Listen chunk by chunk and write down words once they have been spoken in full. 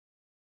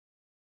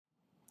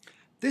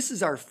This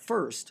is our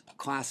first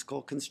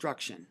classical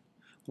construction.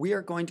 We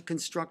are going to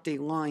construct a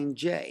line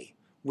J,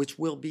 which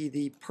will be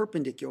the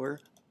perpendicular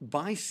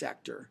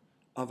bisector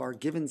of our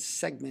given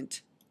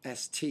segment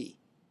ST.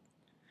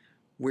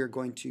 We're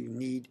going to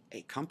need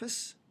a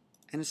compass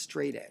and a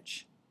straight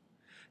edge.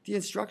 The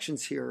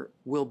instructions here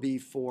will be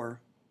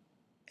for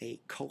a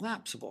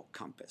collapsible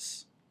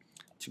compass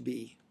to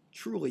be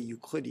truly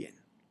Euclidean.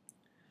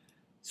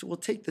 So we'll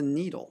take the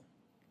needle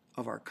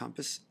of our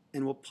compass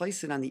and we'll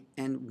place it on the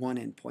one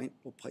endpoint.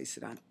 We'll place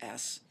it on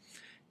S,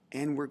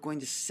 and we're going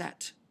to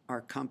set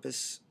our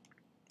compass.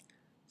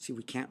 See,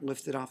 we can't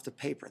lift it off the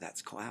paper.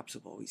 That's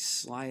collapsible. We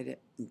slide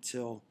it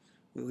until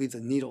we leave the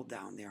needle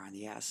down there on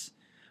the S.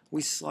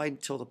 We slide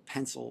until the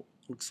pencil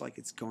looks like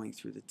it's going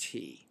through the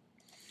T.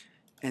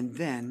 And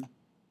then,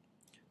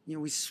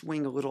 we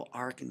swing a little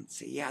arc and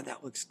say, yeah,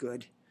 that looks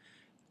good.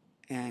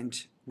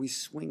 And we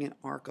swing an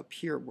arc up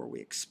here where we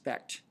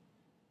expect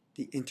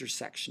the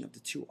intersection of the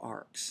two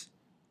arcs.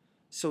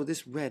 So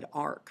this red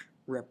arc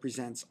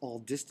represents all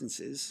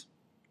distances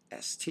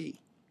ST.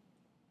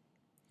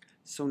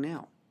 So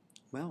now,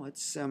 well,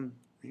 let's, I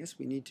guess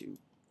we need to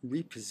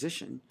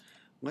reposition.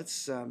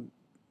 Let's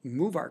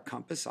move our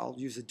compass. I'll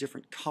use a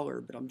different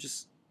color, but I'm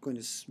just going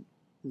to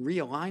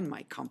realign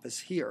my compass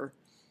here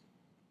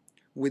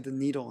with the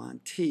needle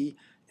on T,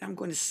 and I'm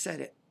going to set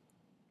it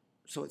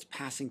so it's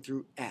passing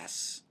through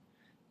S.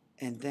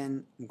 And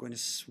then I'm going to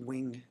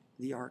swing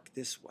the arc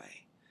this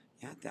way.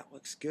 Yeah, that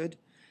looks good.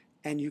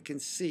 And you can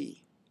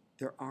see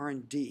there are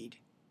indeed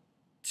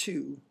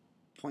 2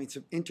 points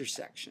of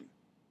intersection.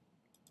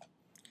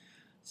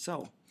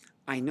 So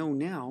I know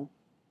now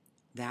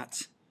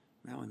that,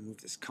 well, I'll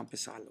move this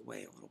compass out of the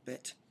way a little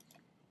bit.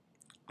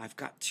 I've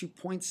got 2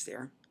 points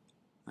there.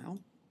 Well,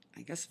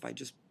 I guess if I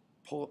just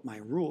pull up my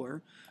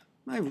ruler,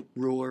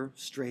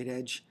 straight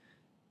edge,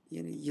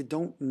 you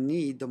don't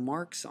need the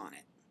marks on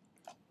it.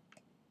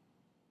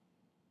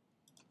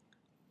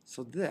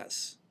 So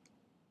this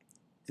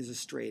is a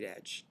straight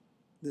edge,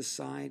 this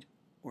side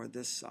or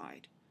this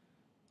side.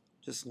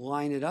 Just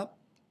line it up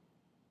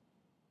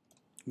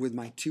with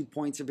my 2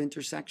 points of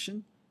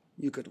intersection.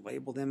 You could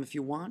label them if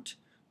you want,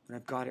 but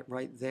I've got it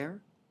right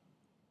there.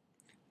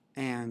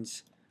 And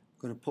I'm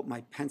going to put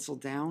my pencil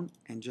down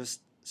and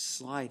just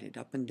slide it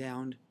up and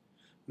down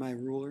my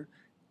ruler.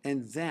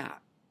 And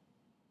that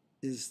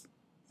is,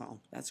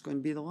 well, that's going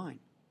to be the line.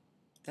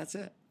 That's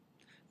it.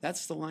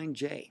 That's the line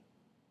J.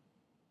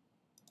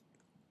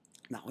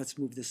 Now let's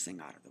move this thing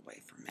out of the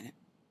way for a minute.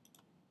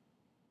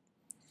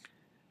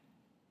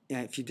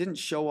 Yeah, if you didn't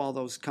show all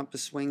those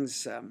compass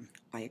swings,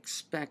 I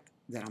expect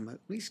that I'm at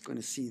least going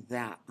to see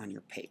that on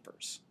your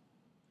papers.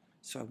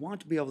 So I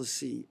want to be able to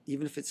see,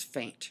 even if it's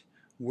faint,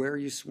 where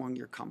you swung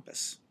your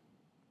compass.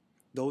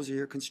 Those are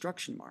your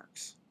construction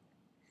marks.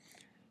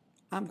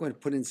 I'm going to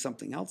put in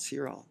something else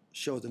here. I'll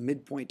show the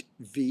midpoint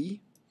V.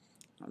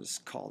 I'll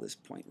just call this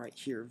point right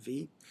here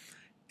V.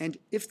 And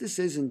if this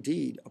is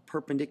indeed a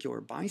perpendicular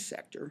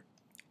bisector,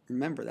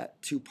 remember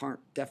that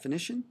 2-part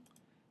definition.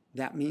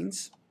 That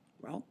means,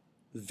 well,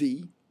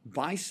 V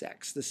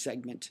bisects the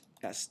segment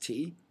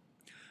ST,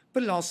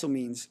 but it also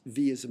means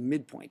V is a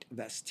midpoint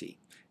of ST.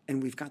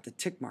 And we've got the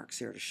tick marks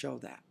here to show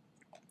that.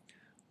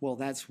 Well,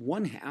 that's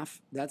 1/2.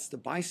 That's the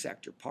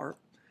bisector part.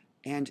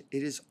 And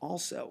it is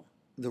also,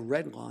 the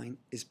red line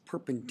is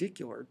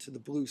perpendicular to the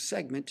blue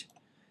segment.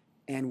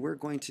 And we're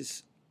going to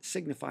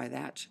signify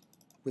that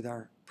with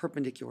our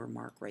perpendicular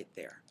mark right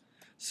there.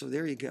 So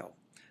there you go.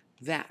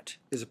 That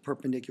is a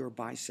perpendicular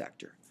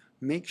bisector.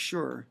 Make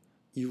sure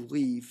you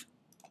leave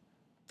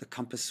the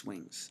compass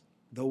swings.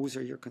 Those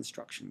are your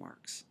construction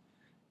marks.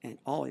 And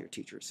all your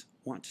teachers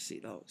want to see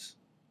those.